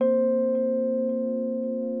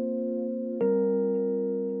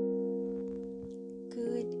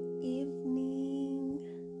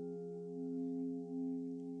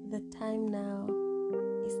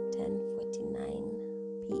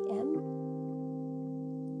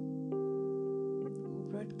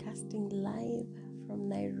broadcasting live from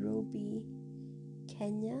Nairobi,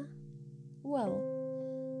 Kenya. Well,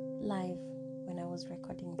 live when I was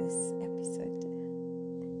recording this episode.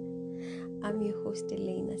 I'm your host,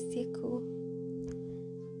 Elena Seku.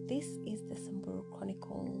 This is the Samburu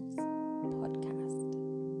Chronicles podcast.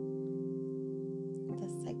 The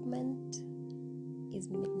segment is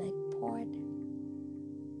Midnight Pod,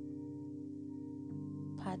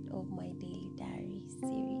 part of my daily diary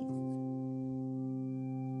series.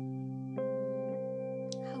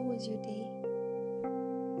 How was your day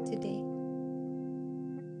today?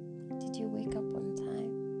 Did you wake up on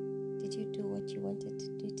time? Did you do what you wanted to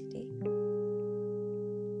do today?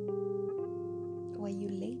 Were you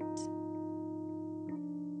late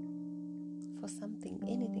for something,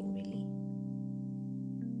 anything really?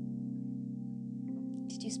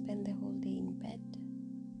 Did you spend the whole day in bed?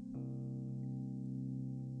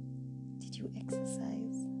 Did you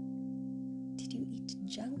exercise? Did you eat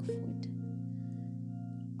junk food?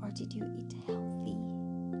 Or did you eat healthy?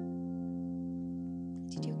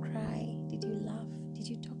 Did you cry? Did you laugh? Did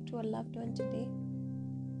you talk to a loved one today?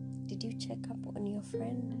 Did you check up on your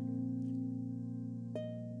friend?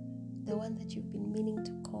 The one that you've been meaning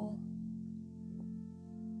to call?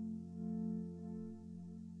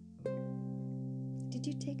 Did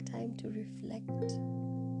you take time to reflect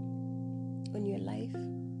on your life?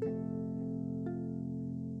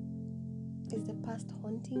 Is the past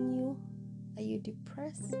haunting you? Are you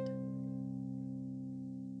depressed?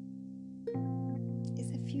 Is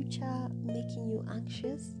the future making you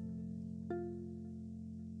anxious?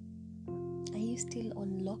 Are you still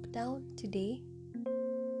on lockdown today?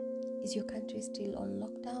 Is your country still on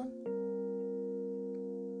lockdown?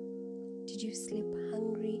 Did you sleep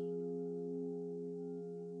hungry?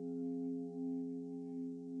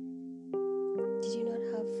 Did you not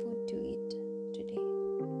have food to eat today?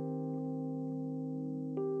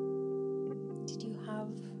 Did you have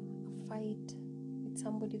a fight with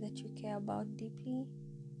somebody that you care about deeply?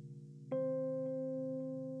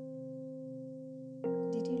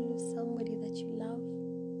 Did you lose somebody that you love?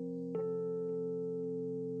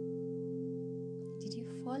 Did you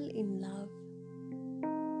fall in love?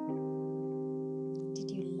 Did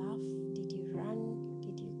you laugh? Did you run?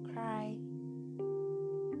 Did you cry?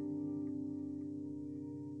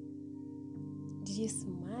 Did you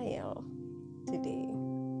smile today?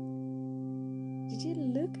 Did you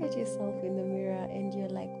look at yourself in the mirror and you're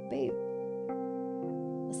like, babe,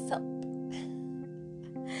 what's up?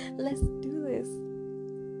 Let's do this.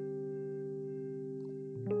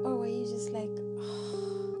 Or were you just like,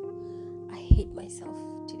 oh, I hate myself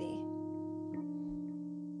today?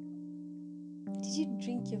 Did you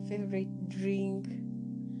drink your favorite drink?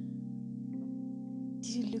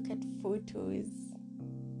 Did you look at photos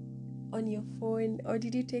on your phone? Or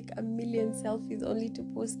did you take a million selfies only to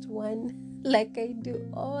post one? Like I do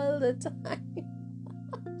all the time.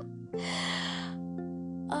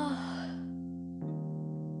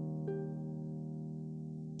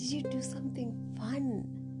 Did you do something fun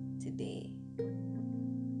today?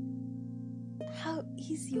 How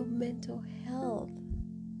is your mental health?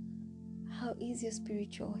 How is your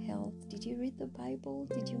spiritual health? Did you read the Bible?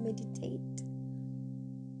 Did you meditate?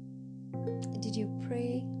 Did you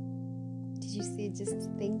pray? Did you say just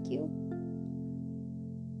thank you?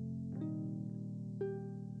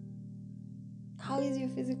 How is your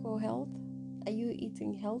physical health? Are you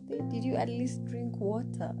eating healthy? Did you at least drink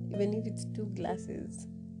water, even if it's 2 glasses?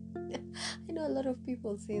 I know a lot of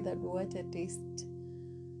people say that water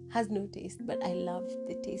has no taste, but I love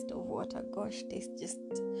the taste of water. Gosh,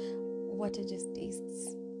 water just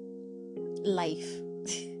tastes life.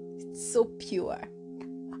 It's so pure,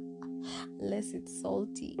 unless it's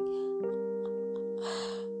salty.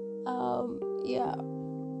 Yeah.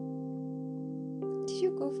 Did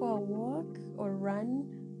you go for a walk or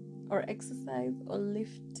run or exercise or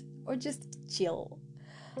lift or just chill?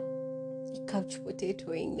 Couch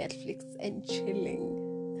potatoing, Netflix and chilling.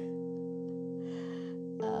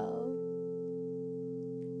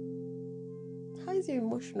 How is your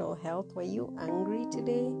emotional health? Were you angry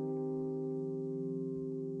today?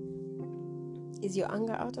 Is your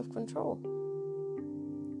anger out of control?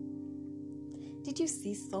 Did you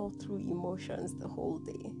seesaw through emotions the whole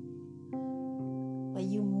day? Were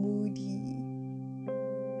you moody?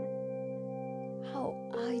 How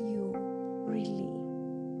are you really?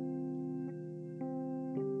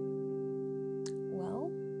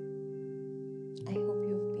 Well, I hope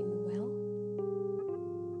you've been well.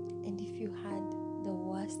 And if you had the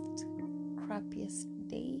worst, crappiest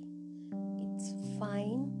day, it's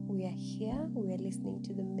fine. We are here. We are listening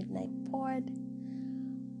to the Midnight Pod.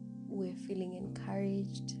 We're feeling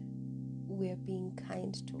encouraged. we're being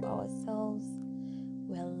kind to ourselves,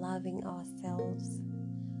 we're loving ourselves,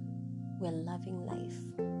 we're loving life.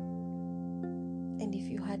 And if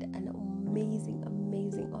you had an amazing,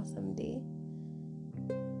 amazing, awesome day,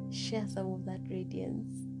 share some of that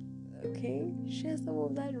radiance. Okay? Share some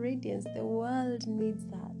of that radiance. The world needs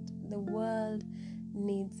that. The world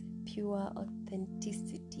needs pure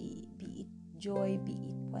authenticity, be it joy, be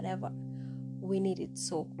it whatever. We need it.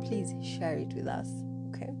 So please share it with us.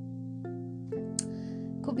 Okay?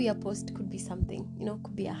 Could be a post, could be something,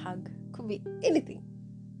 could be a hug, could be anything.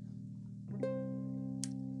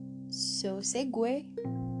 So segue.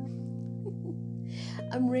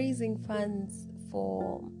 I'm raising funds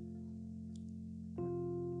for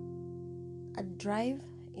a drive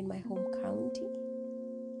in my home county.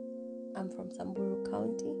 I'm from Samburu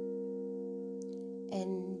County,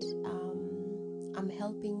 and I'm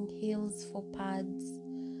helping Heels for Pads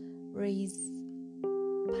raise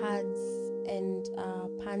pads and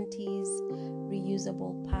panties,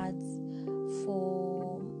 reusable pads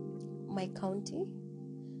for my county.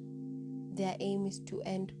 Their aim is to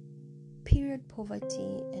end period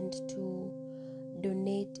poverty and to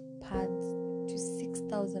donate pads to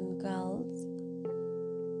 6,000 girls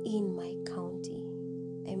in my county.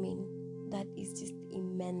 I mean, that is just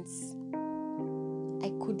immense.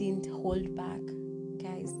 I couldn't hold back.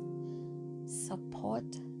 Guys, support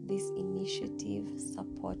this initiative.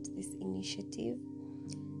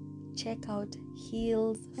 Check out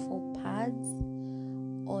Heels for Pads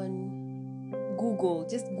on Google.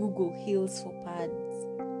 Just Google Heels for Pads.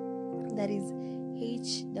 That is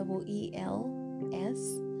HEELS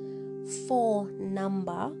 4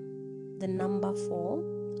 number, the number 4,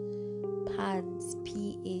 pads,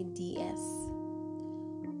 PADS,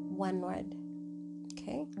 one word.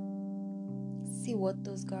 Okay, see what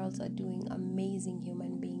those girls are doing. Amazing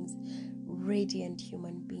human beings, radiant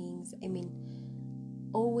human beings. I mean,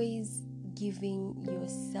 always giving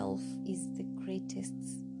yourself is the greatest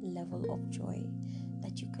level of joy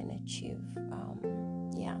that you can achieve.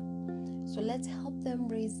 So let's help them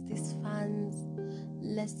raise these funds.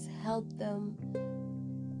 Let's help them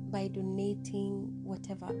by donating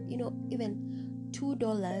whatever, even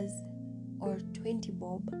 $2 or 20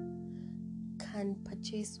 bob can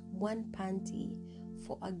purchase one panty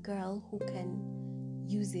for a girl who can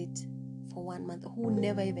use it for 1 month, who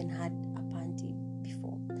never even had a panty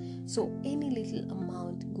before. So any little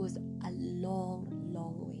amount goes a long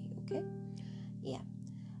way. Okay,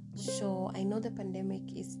 so I know the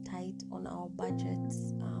pandemic is tight on our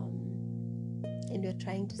budgets, and we're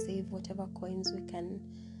trying to save whatever coins we can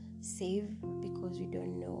save, because we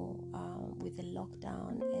don't know with the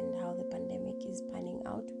lockdown and how the pandemic is panning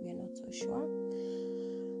out. We're not so sure.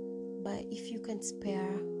 But if you can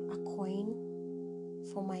spare a coin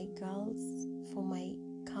for my girls, for my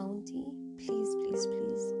county, please,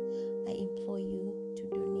 I implore you to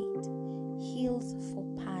donate. Heels for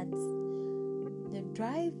Pads. The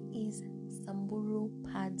drive is Samburu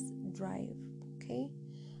Pads Drive. Okay,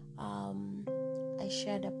 I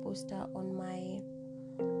shared a poster on my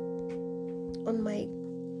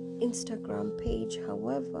Instagram page.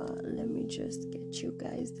 However, let me just get you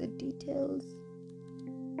guys the details.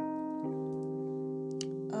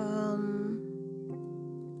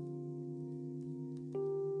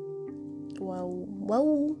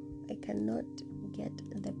 Wow, I cannot get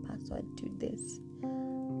the password to this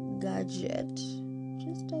gadget.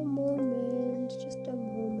 Just a moment.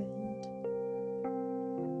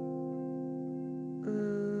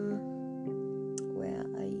 Where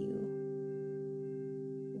are you?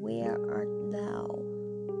 Where art thou?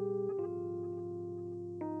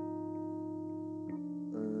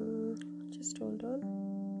 Just hold on.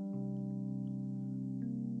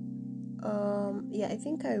 I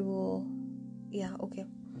think I will. Okay.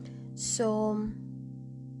 So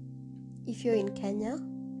if you're in Kenya,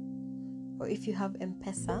 or if you have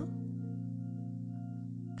M-Pesa,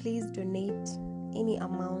 please donate any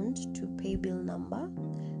amount to pay bill number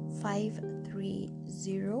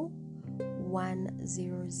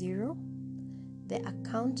 530100. The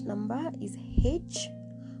account number is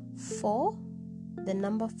H4, the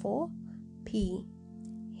number 4P,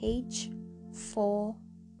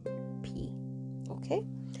 H4P. Okay,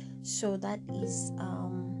 so that is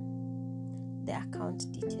the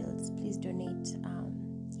account details. Please donate.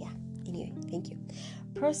 Anyway, thank you.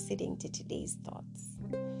 Proceeding to today's thoughts.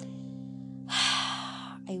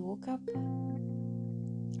 I woke up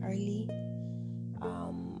early.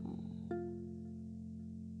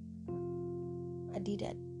 I did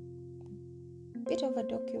a bit of a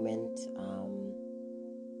document,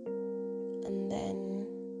 and then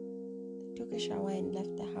took a shower and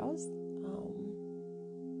left the house.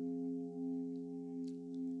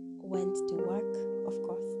 went to work, of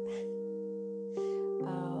course.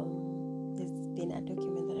 There's been a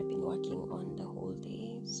document that I've been working on the whole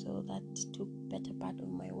day, so that took better part of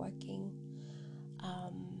my working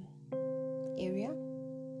area.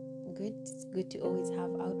 Good. It's good to always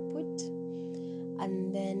have output.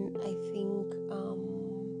 And then I think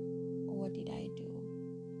what did I do?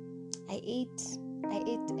 I ate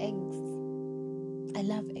eggs. I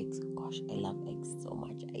love eggs. Gosh, I love eggs so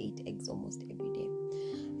much. I eat eggs almost every day.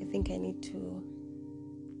 I think I need to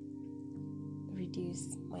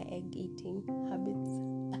reduce my egg eating habits.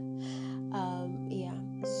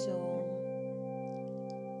 So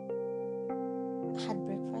had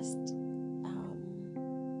breakfast.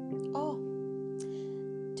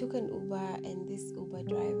 Took an Uber, and this Uber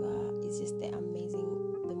driver is just the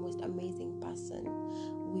most amazing person.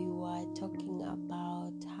 We were talking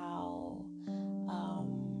about how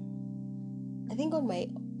I think on my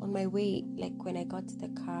way, like when I got to the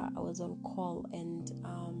car, I was on call, and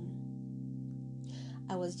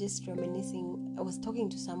I was just reminiscing. I was talking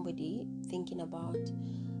to somebody, thinking about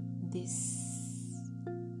this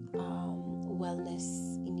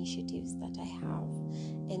wellness initiatives that I have,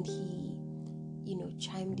 and he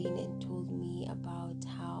chimed in and told me about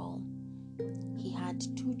how he had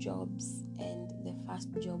 2 jobs, and the first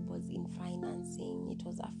job was in financing. It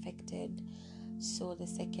was affected. So the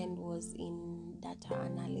second was in data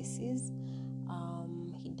analysis.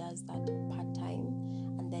 He does that part-time,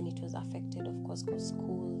 and then it was affected, of course, because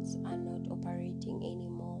schools are not operating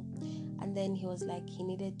anymore. And then he was like, he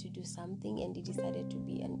needed to do something, and he decided to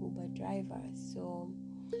be an Uber driver. So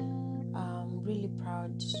I'm really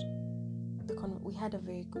proud. We had a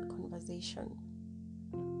very good conversation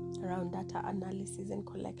around data analysis and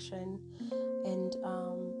collection, and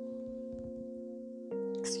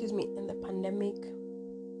in the pandemic,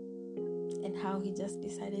 and how he just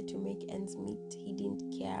decided to make ends meet. He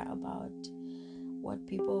didn't care about what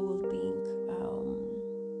people will think,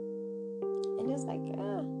 and it's like,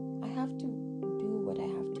 I have to do what I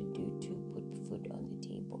have to do to put food on the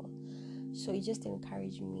table. So it just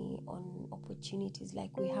encouraged me on opportunities.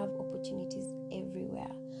 Like, we have opportunities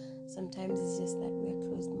everywhere. Sometimes it's just that we're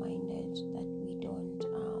closed-minded, that we don't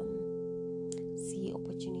see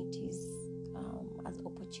opportunities as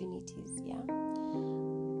opportunities. Yeah.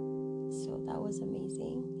 So that was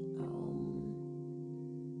amazing.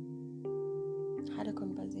 Had a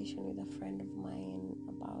conversation with a friend of mine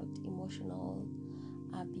about emotional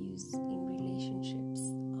abuse in relationships.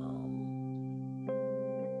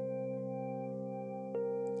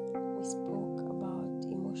 We spoke about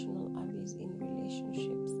emotional abuse in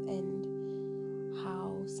relationships, and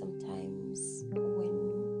how sometimes when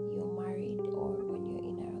you're married, or when you're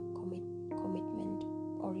in a commitment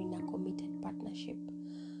or in a committed partnership,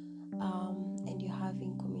 and you're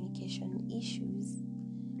having communication issues,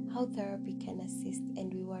 how therapy can assist.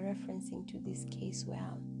 And we were referencing to this case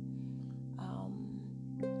where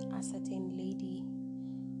a certain lady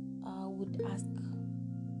would ask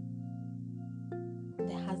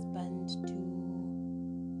the husband to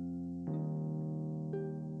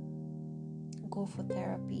go for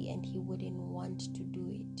therapy, and he wouldn't want to do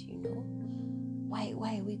it. Why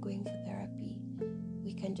are we going for therapy?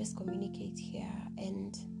 We can just communicate here.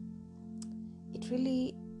 And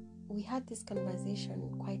we had this conversation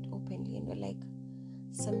quite openly, and we're like,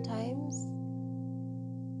 sometimes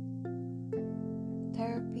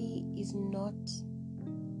therapy is not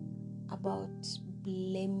about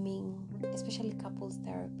blaming, especially couples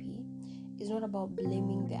therapy is not about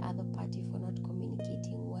blaming the other party for not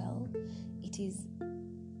communicating well. It is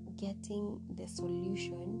getting the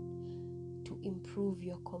solution to improve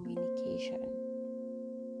your communication.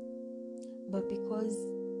 But because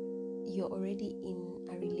you're already in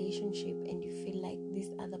a relationship and you feel like this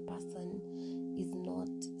other person is not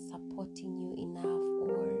supporting you enough,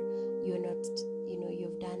 or you're not,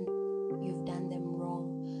 you've done them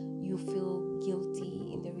wrong, you feel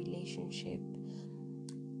guilty in the relationship,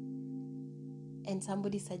 and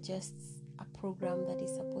somebody suggests a program that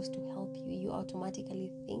is supposed to help you, you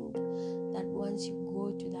automatically think that once you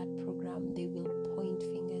go to that program, they will point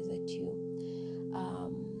fingers at you.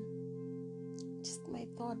 Just my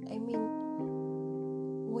thought, when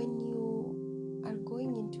you are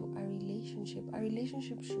going into a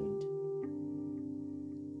relationship should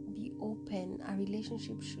be open. A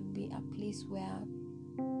relationship should be a place where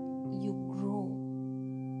you grow.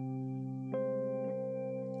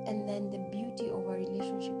 And then the beauty of a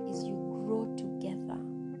relationship is you grow together.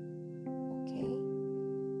 Okay?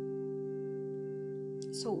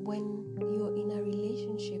 So when you're in a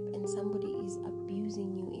relationship and somebody is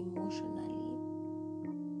abusing you emotionally,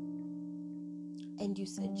 and you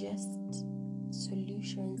suggest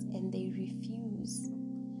solutions and they refuse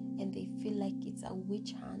and they feel like it's a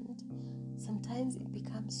witch hunt, sometimes it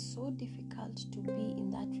becomes so difficult to be in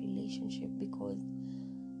that relationship, because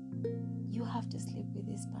you have to sleep with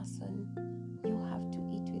this person, you have to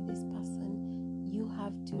eat with this person, you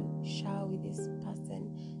have to shower with this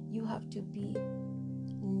person, you have to be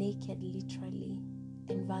naked literally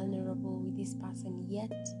and vulnerable with this person,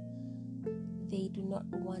 yet they do not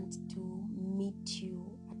want to meet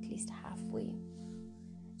you at least halfway.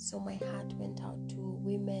 So my heart went out to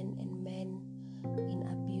women and men in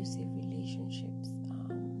abusive relationships.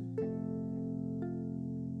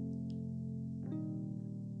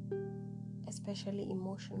 Especially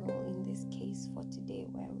emotional, in this case for today,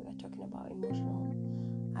 where we are talking about emotional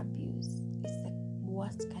abuse. It's the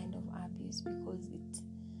worst kind of abuse because it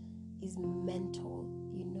is mental,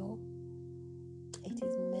 it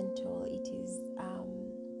is mental, it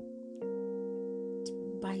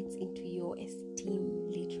bites into your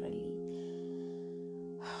esteem literally.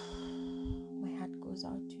 My heart goes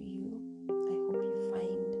out to you. I hope you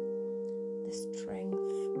find the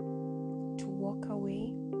strength to walk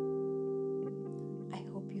away. I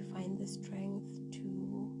hope you find the strength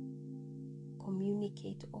to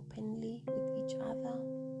communicate openly with each other.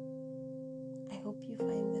 I hope you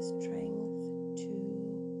find the strength to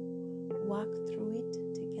work through it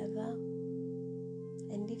together.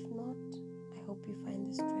 And if not, I hope you find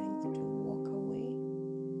the strength to walk away.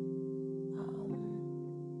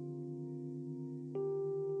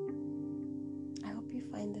 I hope you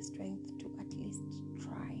find the strength to at least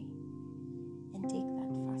try and take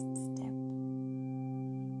that first step.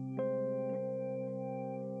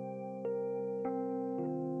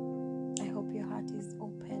 I hope your heart is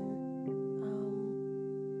open.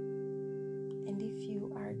 And if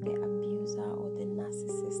you are the abuser or the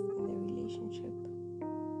narcissist in the relationship,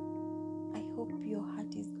 I hope your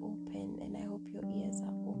heart is open, and I hope your ears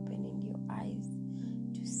are open and your eyes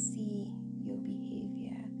to see your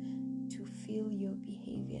behavior, to feel your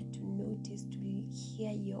behavior, to notice, to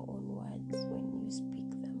hear your own words when you speak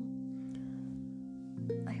them.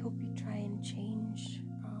 I hope you try and change,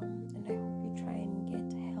 and I hope you try and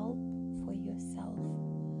get help for yourself.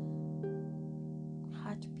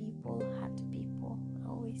 Hurt people. I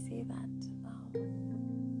always say that.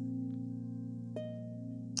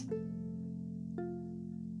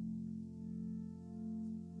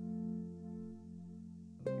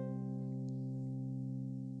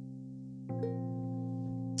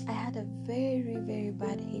 I had a very, very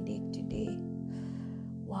bad headache today.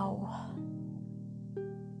 Wow.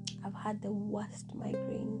 I've had the worst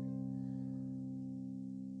migraine.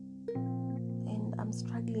 And I'm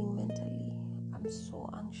struggling mentally. I'm so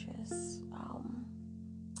anxious.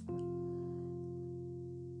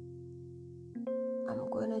 I'm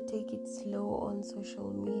gonna take it slow on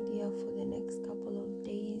social media for the next couple of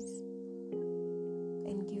days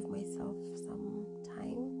and give myself some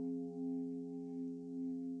time.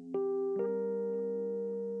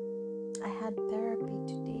 I had therapy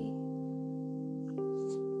today.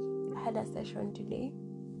 I had a session today.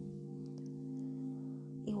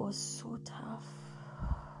 It was so tough.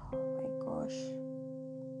 Oh my gosh.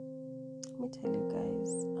 Let me tell you guys,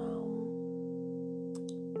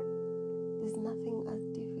 there's nothing as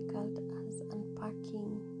difficult as unpacking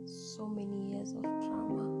so many years of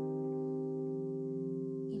trauma.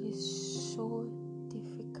 It is so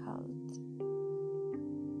difficult.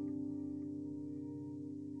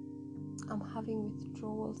 I'm having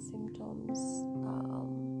withdrawal symptoms.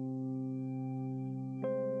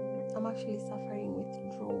 I'm actually suffering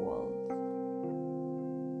withdrawals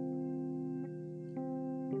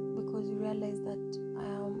because we realized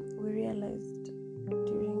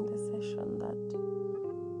during the session that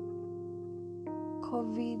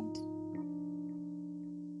COVID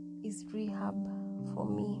is rehab for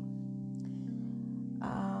me,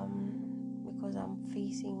 because I'm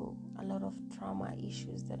facing a lot of trauma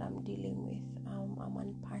issues that I'm dealing with. I'm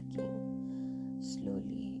unpacking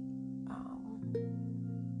slowly.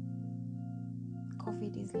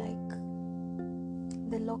 COVID is like,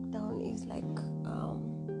 the lockdown is like,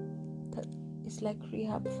 it's like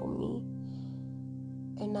rehab for me,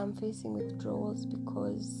 and I'm facing withdrawals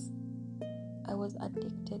because I was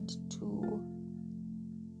addicted to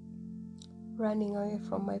running away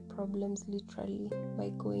from my problems literally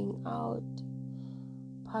by going out,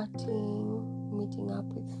 partying, meeting up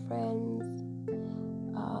with friends,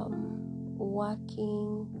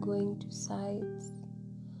 working, going to sites,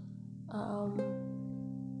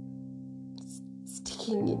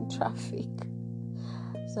 sticking in traffic.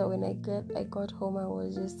 So when I got home, I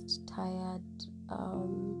was just tired,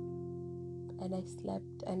 and I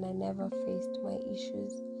slept, and I never faced my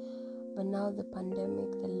issues. But now the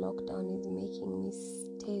pandemic, the lockdown is making me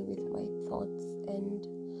stay with my thoughts, and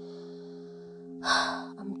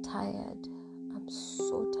I'm tired. I'm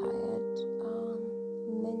so tired,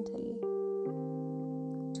 mentally.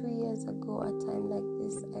 2 years ago, a time like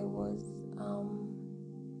this, I was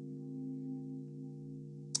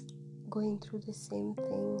going through the same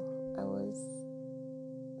thing. I was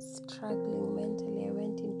struggling mentally. I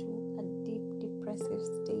went into a deep depressive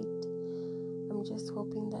state. I'm just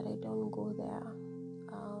hoping that I don't go there.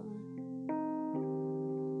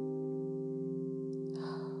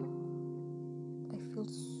 I feel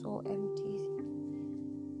so empty.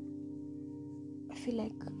 I feel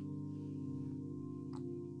like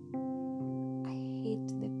I hate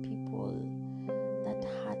the people that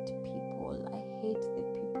hurt people. I hate the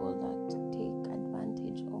people that take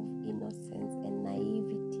advantage of innocence and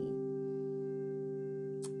naivety.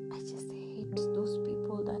 I just hate those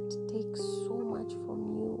people that take so much from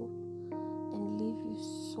you and leave you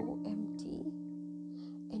so empty.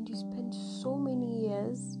 And you spend so many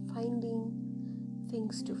years finding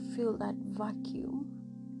things to fill that vacuum.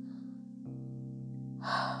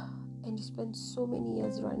 And you spend so many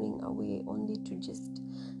years running away only to just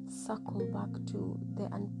circle back to the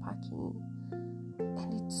unpacking.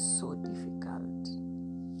 And it's so difficult.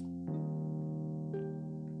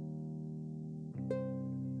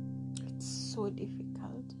 It's so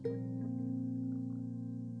difficult.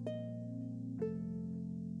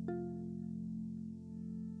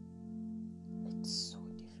 It's so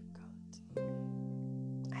difficult.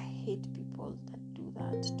 I hate people that do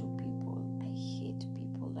that to people. I hate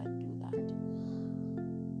people that do that.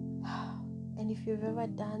 And if you've ever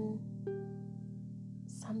done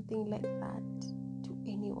something like that to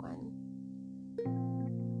anyone,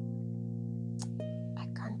 I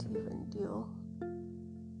can't even deal.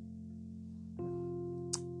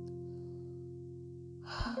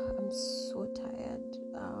 I'm so tired,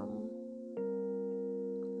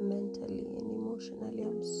 mentally and emotionally.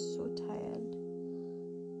 I'm so tired.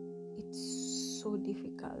 It's so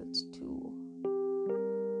difficult to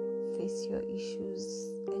face your issues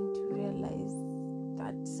and to realize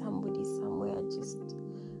that somebody somewhere just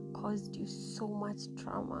caused you so much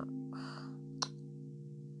trauma.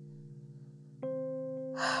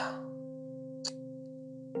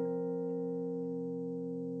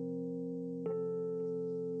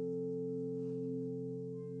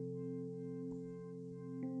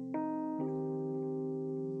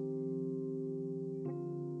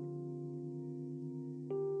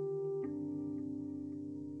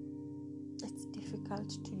 It's difficult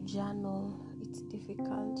to journal. It's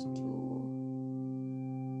difficult to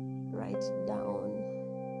write down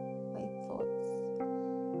my thoughts,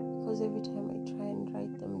 because every time I try and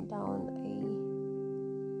write them down, I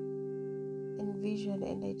envision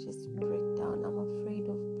and I just break down. I'm afraid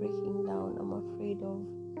of breaking down. I'm afraid of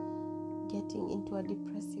getting into a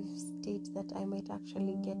depressive state, that I might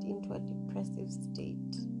actually get into a depressive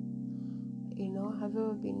state. You know, have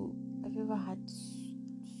you ever had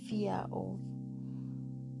fear of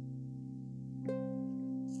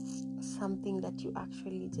something that you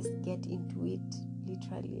actually just get into it,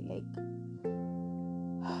 literally? Like,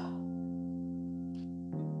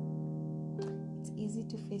 it's easy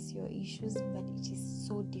to face your issues, but it is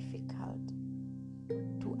so difficult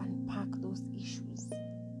to unpack those issues.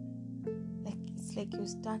 Like, it's like you're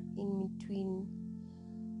stuck in between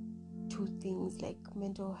two things. Like,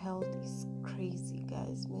 mental health is crazy,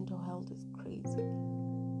 guys. Mental health is crazy.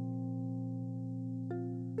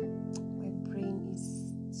 My brain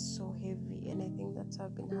is so heavy, and I think that's why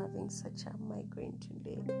I've been having such a migraine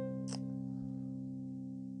today.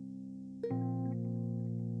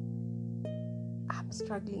 I'm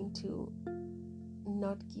struggling to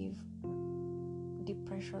not give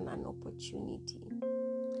depression an opportunity,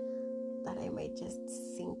 that I might just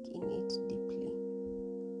sink in it deeply.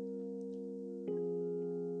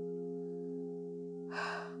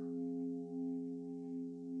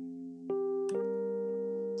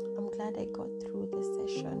 I'm glad I got through the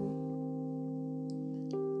session.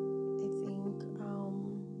 I think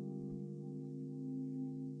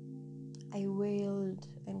I wailed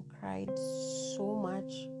and cried so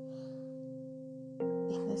much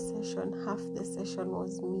in the session. Half the session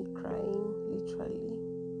was me crying, literally.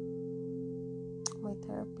 My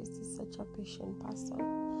therapist is such a patient person.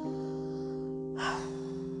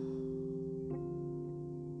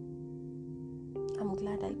 I'm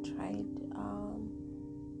glad I tried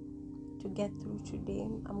to get through today.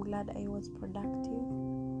 I'm glad I was productive,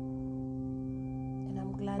 and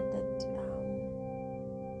I'm glad that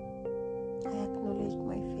I acknowledged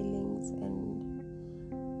my feelings and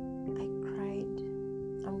I cried.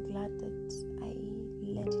 I'm glad that I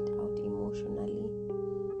let it out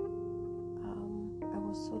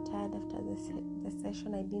after the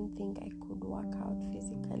session, I didn't think I could work out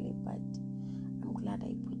physically, but I'm glad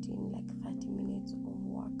I put in like 30 minutes of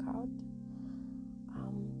workout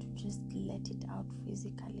to just let it out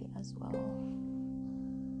physically as well.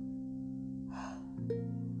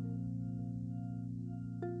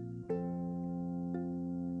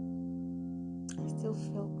 I still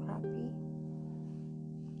feel crappy.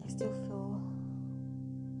 I still feel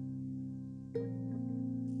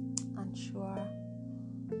unsure,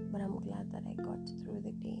 but I'm glad that I got through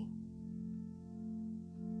the day.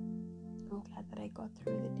 I'm glad that I got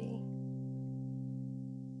through the day.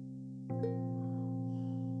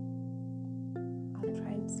 I'll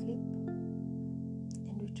try and sleep,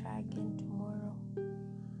 and we try again tomorrow.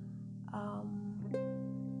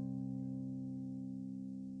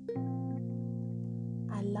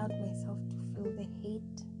 I allowed myself to feel the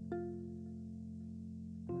hate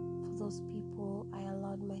for those people. I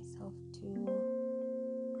allowed myself to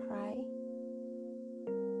cry.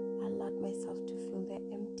 I allowed myself to feel the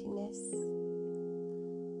emptiness.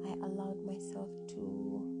 I allowed myself to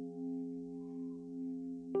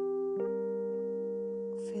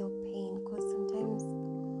feel pain, because sometimes,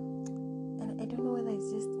 and I don't know whether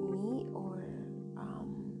it's just me or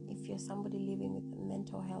if you're somebody living with a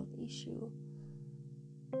mental health issue,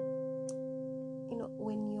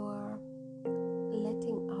 when you're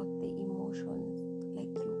letting out the emotions,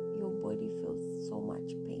 like your body feels so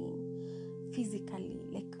much pain physically.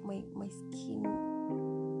 Like my skin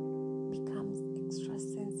becomes extra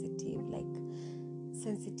sensitive, like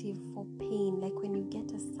sensitive for pain. Like when you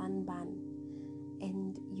get a sunburn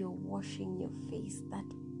and you're washing your face, that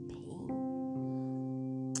pain,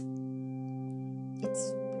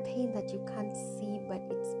 it's pain that you can't see, but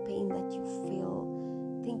it's pain that you feel.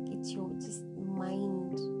 I think it's your just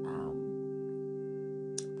mind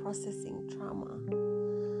processing trauma.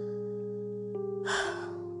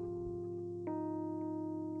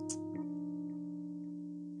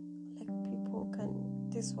 Like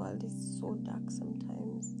this world is so dark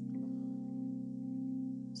sometimes.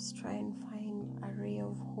 Just try and find a ray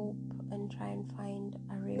of hope and try and find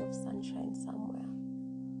a ray of sunshine somewhere.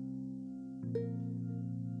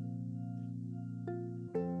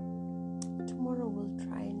 Tomorrow we'll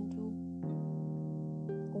try and do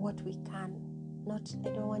what we can. I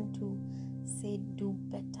don't want to say do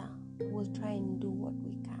better. We'll try and do what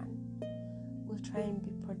we can. We'll try and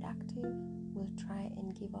be productive. We'll try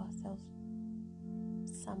and give ourselves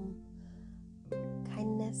some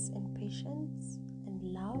kindness and patience and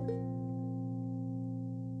love.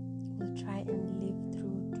 We'll try and live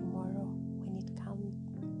through tomorrow when it comes.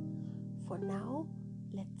 For now,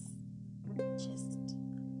 let's just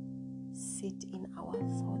sit in our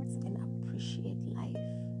thoughts and appreciate life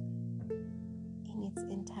in its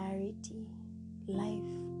entirety.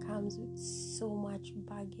 Life comes with so much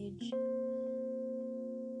baggage.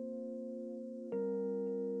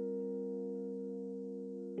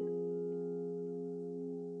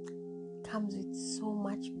 Comes with so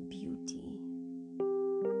much beauty.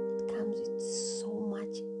 It comes with so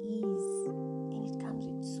much ease, and it comes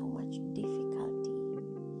with so much difficulty.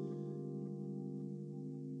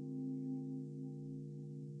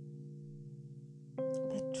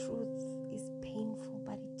 The truth is painful,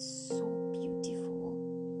 but it's so beautiful.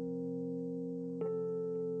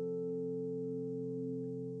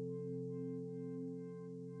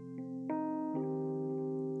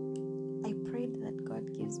 I prayed that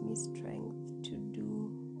God gives me strength to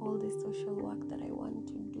do all the social work that I want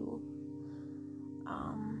to do.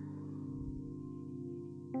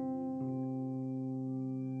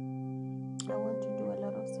 I want to do a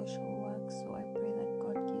lot of social work, so I pray that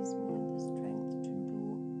God gives me the strength to do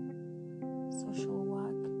social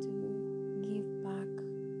work, to give back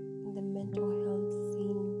in the mental health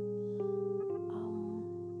scene.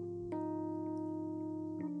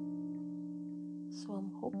 So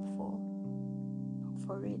I'm hopeful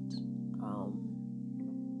for it.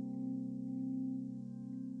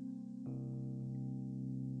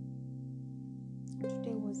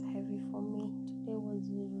 Today was heavy for me. Today was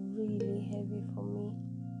really heavy for me.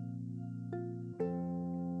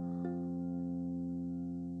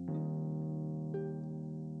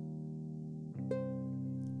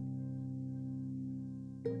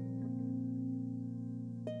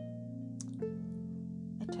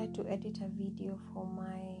 I tried to edit a video for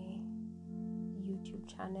my YouTube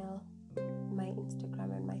channel, my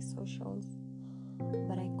Instagram and my socials,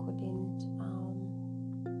 but I couldn't.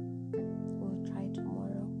 We'll try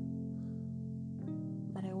tomorrow,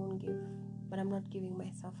 but I'm not giving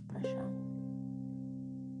myself pressure.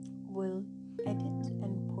 We'll edit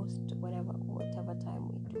and post whatever time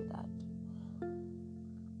we do that.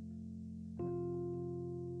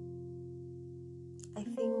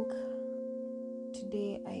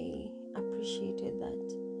 today I appreciated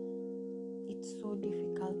that it's so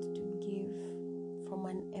difficult to give from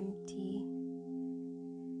an empty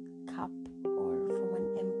cup or from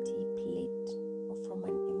an empty plate or from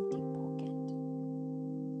an empty pocket.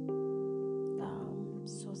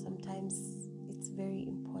 So sometimes it's very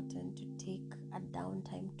important to take a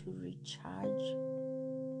downtime to recharge,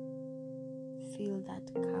 fill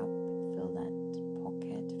that cup, fill that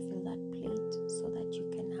pocket, fill that plate so that you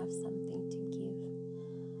can have something to give.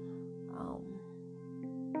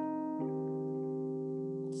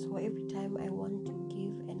 So every time I want to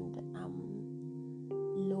give and I'm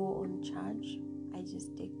low on charge, I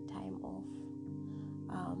just take time off.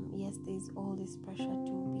 Yes, there's all this pressure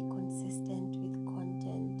to be consistent with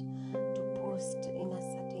content, to post in a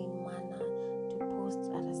certain manner, to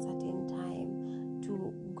post at a certain time,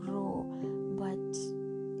 to grow. But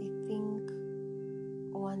I think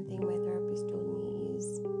one thing my therapist told me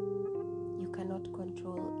is you cannot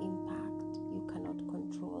control impact, you cannot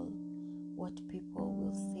control what people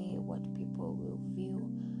will say, what people will view.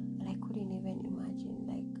 And I couldn't even imagine,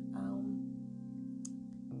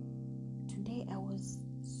 today I was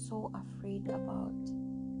so afraid about,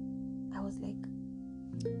 I was like,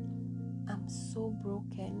 I'm so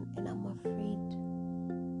broken and I'm afraid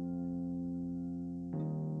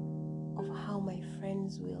of how my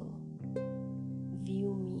friends will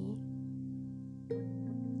view me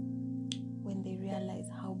when they realize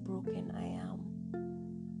how broken I am.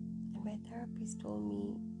 And my therapist told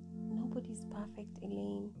me, nobody's perfect,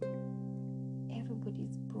 Elaine.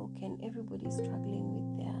 Everybody's broken, everybody's struggling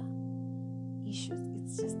with their issues.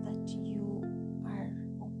 It's just that you are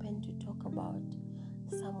open to talk about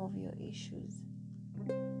some of your issues.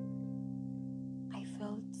 I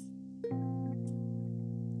felt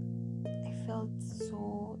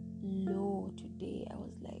so low today. I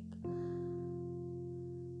was like,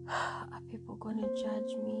 are people gonna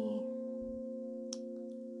judge me?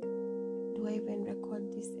 Do I even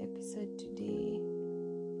record this episode today?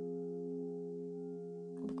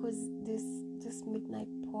 Because this midnight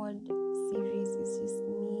pod series is just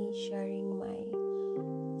me sharing my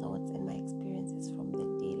thoughts and my experiences from the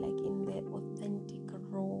day, like in the authentic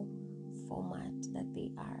raw format that they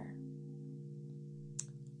are.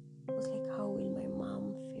 It was like, how will my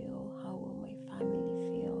mom feel? How will my family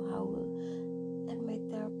feel? And my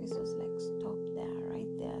therapist was like, stop there,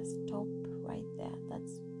 right there, stop right there.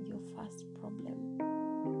 That's your first problem.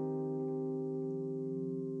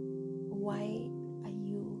 Why are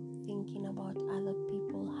you thinking about other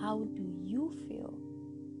people? How do you feel?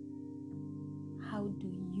 How do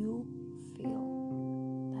you feel?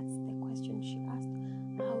 That's the question she asked.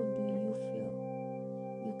 How do you feel?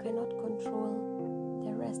 You cannot control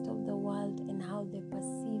the rest of the world and how they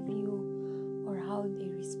perceive you, or how they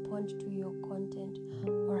respond to your content,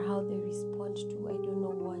 or how they respond to I don't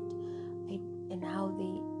know what, and how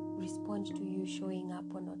they respond to you showing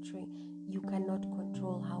up or not showing. You cannot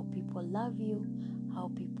control how people love you, how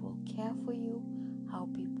people care for you, how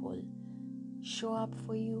people show up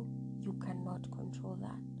for you. You cannot control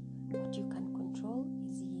that. What you can control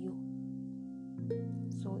is you.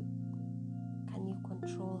 So can you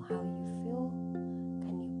control how you feel?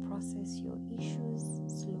 Can you process your issues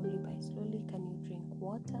slowly by slowly? Can you drink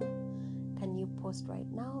water? Can you post right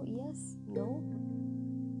now? Yes? No?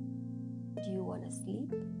 Do you want to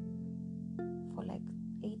sleep for like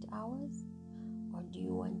 8 hours? Or do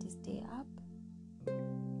you want to stay up?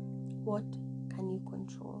 What can you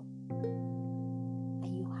control? Are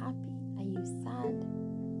you happy? Are you sad?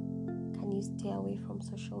 Can you stay away from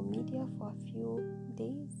social media for a few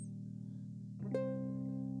days?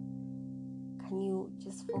 Can you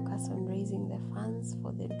just focus on raising the funds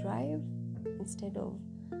for the drive instead of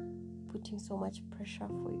putting so much pressure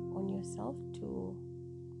on yourself to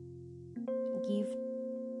give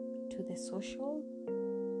to the social?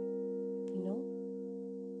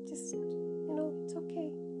 It's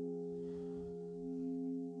okay.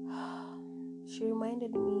 She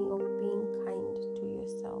reminded me of being kind to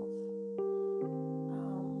yourself.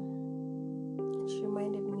 And she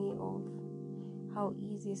reminded me of how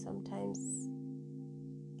easy sometimes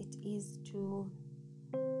it is to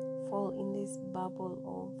fall in this bubble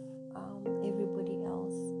of everybody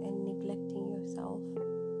else and neglecting yourself.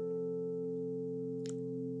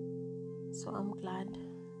 So I'm glad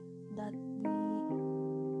that we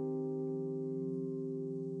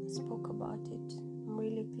spoke about it. I'm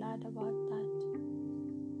really glad about that.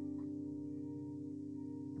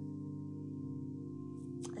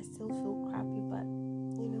 I still feel crappy, but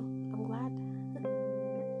I'm glad.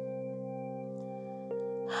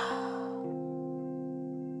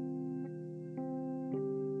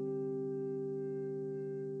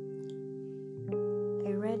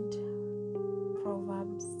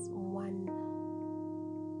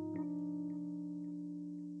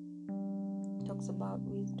 talks about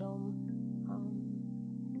wisdom.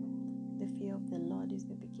 The fear of the Lord is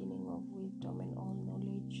the beginning of wisdom and all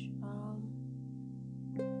knowledge.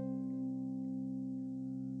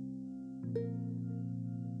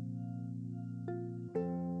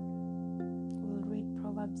 We'll read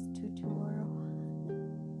Proverbs 2 tomorrow.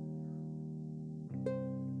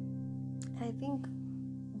 I think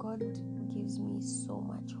God gives me so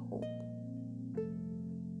much hope.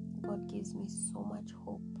 God gives me so much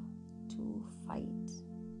hope to fight,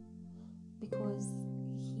 because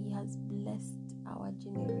He has blessed our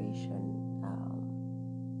generation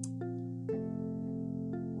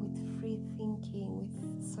with free thinking, with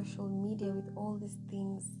social media, with all these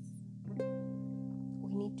things.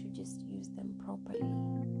 We need to just use them properly.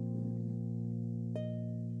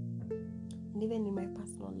 And even in my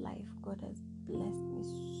personal life, God has blessed me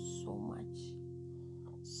so much.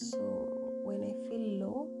 So when I feel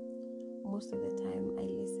low, most of the time I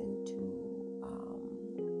listen to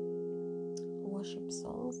worship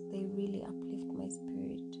songs. They really uplift my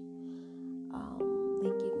spirit. They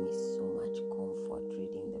give me so much comfort.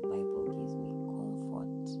 Reading the Bible gives me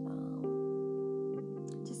comfort.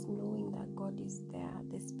 Just knowing that God is there.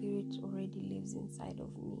 The Spirit already lives inside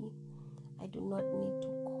of me. I do not need to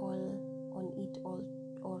call on it or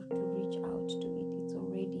to reach out to it. It's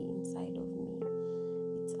already inside of me.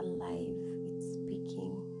 It's alive. It's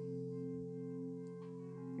speaking.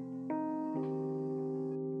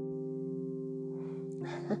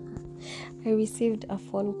 I received a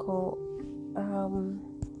phone call.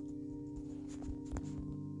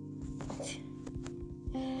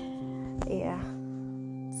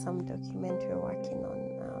 Some documentary working on.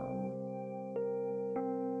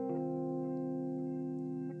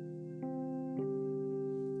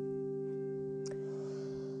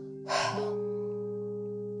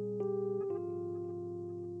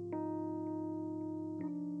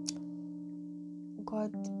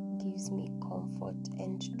 God gives me comfort,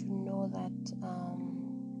 and to know that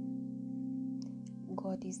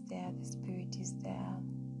God is there, the Spirit is there,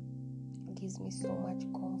 gives me so much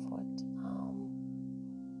comfort.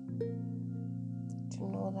 To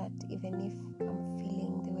know that even if I'm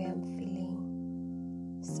feeling the way I'm feeling,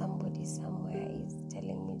 somebody somewhere is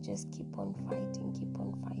telling me just keep on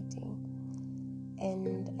fighting.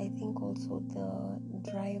 And I think also the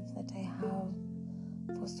drive that I have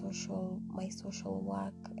for my social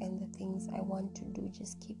work and the things I want to do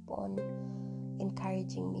just keep on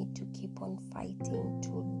encouraging me to keep on fighting,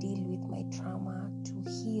 to deal with my trauma, to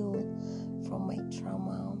heal from my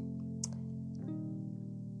trauma,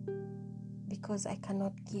 because I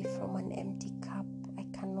cannot give from an empty cup. I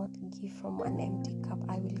cannot give from an empty cup.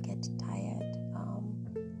 I will get tired.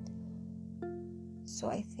 So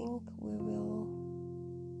I think we will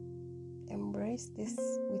embrace this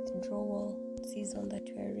withdrawal season that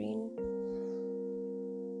we are in.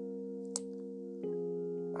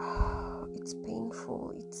 It's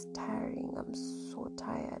painful, it's tiring, I'm so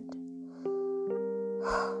tired.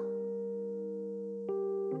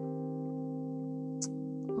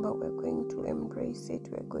 But we're going to embrace it.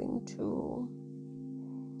 We're going to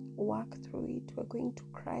work through it. We're going to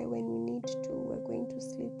cry when we need to. We're going to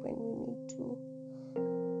sleep when we need to.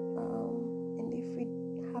 And if we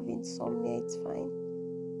have insomnia, it's fine.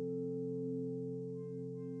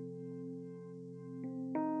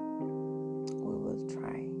 We will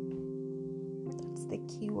try. That's the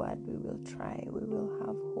key word. We will try. We will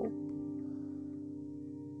have hope.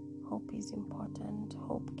 Hope is important.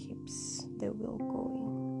 Hope keeps the will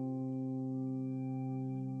going.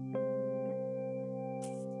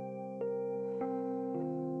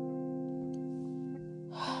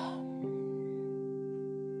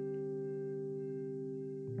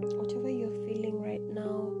 Whatever you're feeling right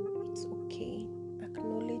now, it's okay.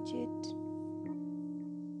 Acknowledge it.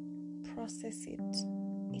 Process it.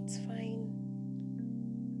 It's fine.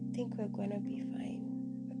 I think we're gonna be fine.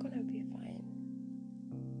 We're gonna be fine.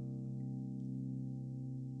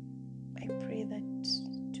 I pray that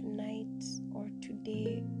tonight or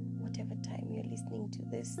today, whatever time you're listening to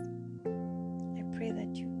this, I pray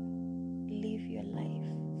that you live your life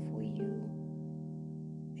for you.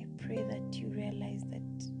 I pray that you realize that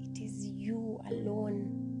it is you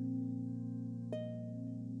alone.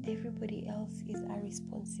 Everybody else is a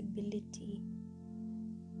responsibility.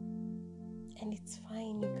 And it's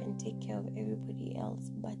fine, you can take care of everybody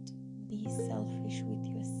else, but be selfish with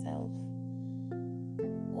yourself.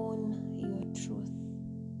 Own your truth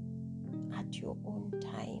at your own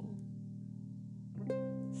time.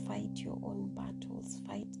 Fight your own battles.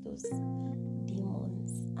 Fight those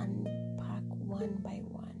demons. Unpack one by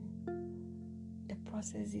one. The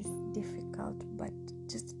process is difficult, but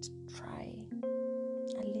just try.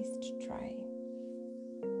 At least try.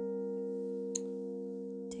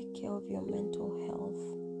 care of your mental health.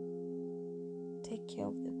 Take care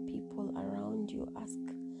of the people around you. Ask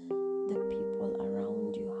the people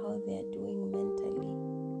around you how they are doing mentally.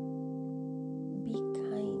 Be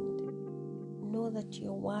kind. Know that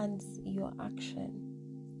your words, your action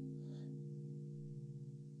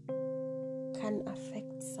can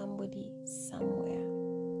affect somebody somewhere.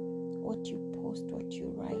 What you post, what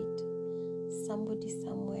you write, somebody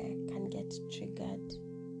somewhere can get triggered.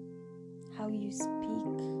 How you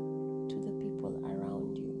speak to the people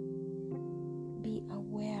around you. Be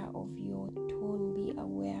aware of your tone. Be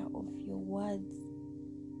aware of your words.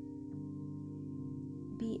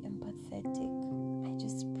 Be empathetic. I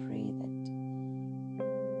just pray that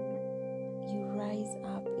you rise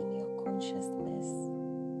up in your consciousness.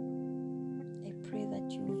 I pray that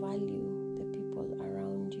you value the people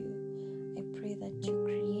around you. I pray that you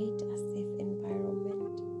create a safe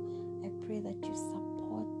environment. I pray that you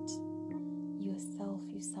support yourself,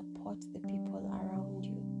 you support the people around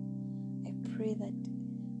you. I pray that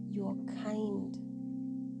you are kind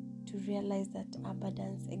to realize that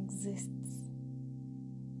abundance exists.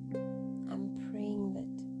 I'm praying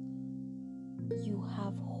that you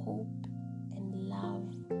have hope and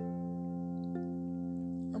love.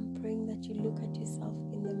 I'm praying that you look at yourself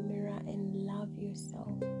in the mirror and love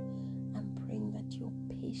yourself. I'm praying that you're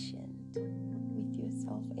patient with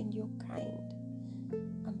yourself and you're kind.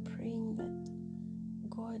 I'm praying that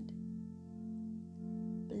God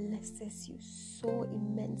blesses you so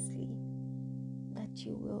immensely that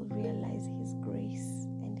you will realize His grace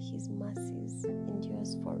and His mercies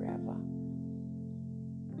endures forever.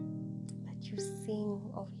 That you sing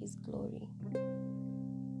of His glory.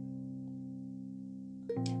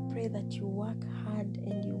 I pray that you work hard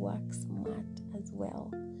and you work smart as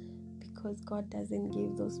well, because God doesn't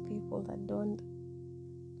give those people that don't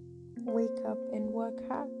wake up and work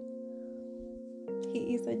hard.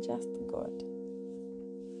 He is a just God.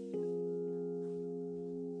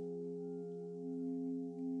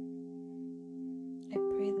 I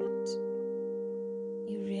pray that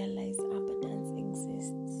you realize abundance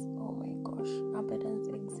exists. Oh my gosh, abundance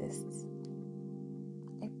exists.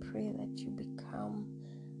 I pray that you become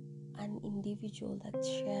an individual that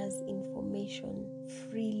shares information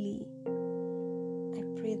freely. I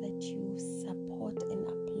pray that you support and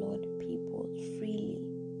applaud people freely.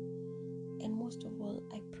 And most of all,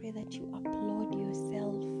 I pray that you applaud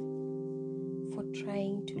yourself for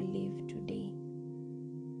trying to live today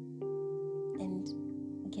and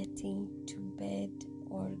getting to bed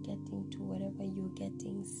or getting to wherever you're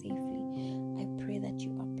getting safely. I pray that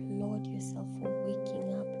you applaud yourself for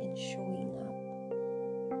waking up and showing up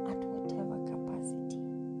at whatever capacity.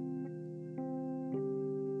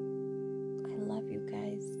 I love you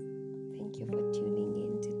guys. Thank you for tuning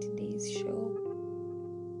in to today's show.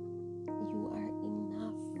 You are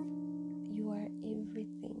enough. You are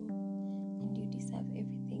everything, and you deserve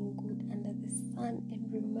everything good under the sun.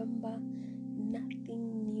 And remember,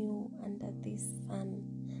 nothing new under this sun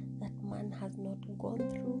that man has not gone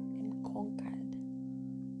through and conquered.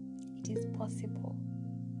 It is possible.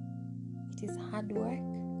 It is hard work,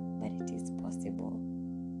 but it is possible.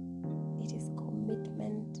 It is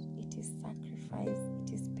commitment, it is sacrifice,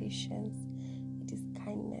 it is patience, it is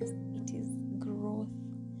kindness, it is growth,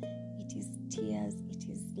 it is tears, it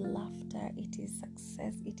is laughter, it is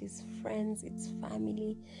success, it is friends, it's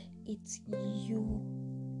family, it's you.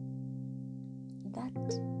 That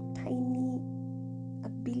tiny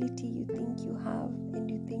ability you think you have and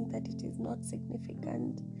you think that it is not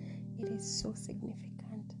significant, it is so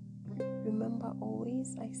significant. Remember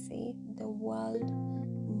always, I say, the world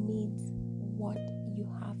needs what you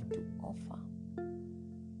have to offer.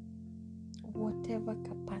 Whatever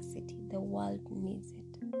capacity, the world needs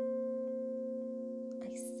it.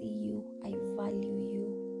 I see you, I value you,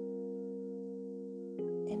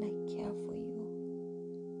 and I care for you.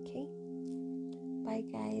 Okay? Bye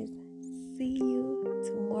guys. See you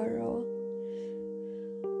tomorrow.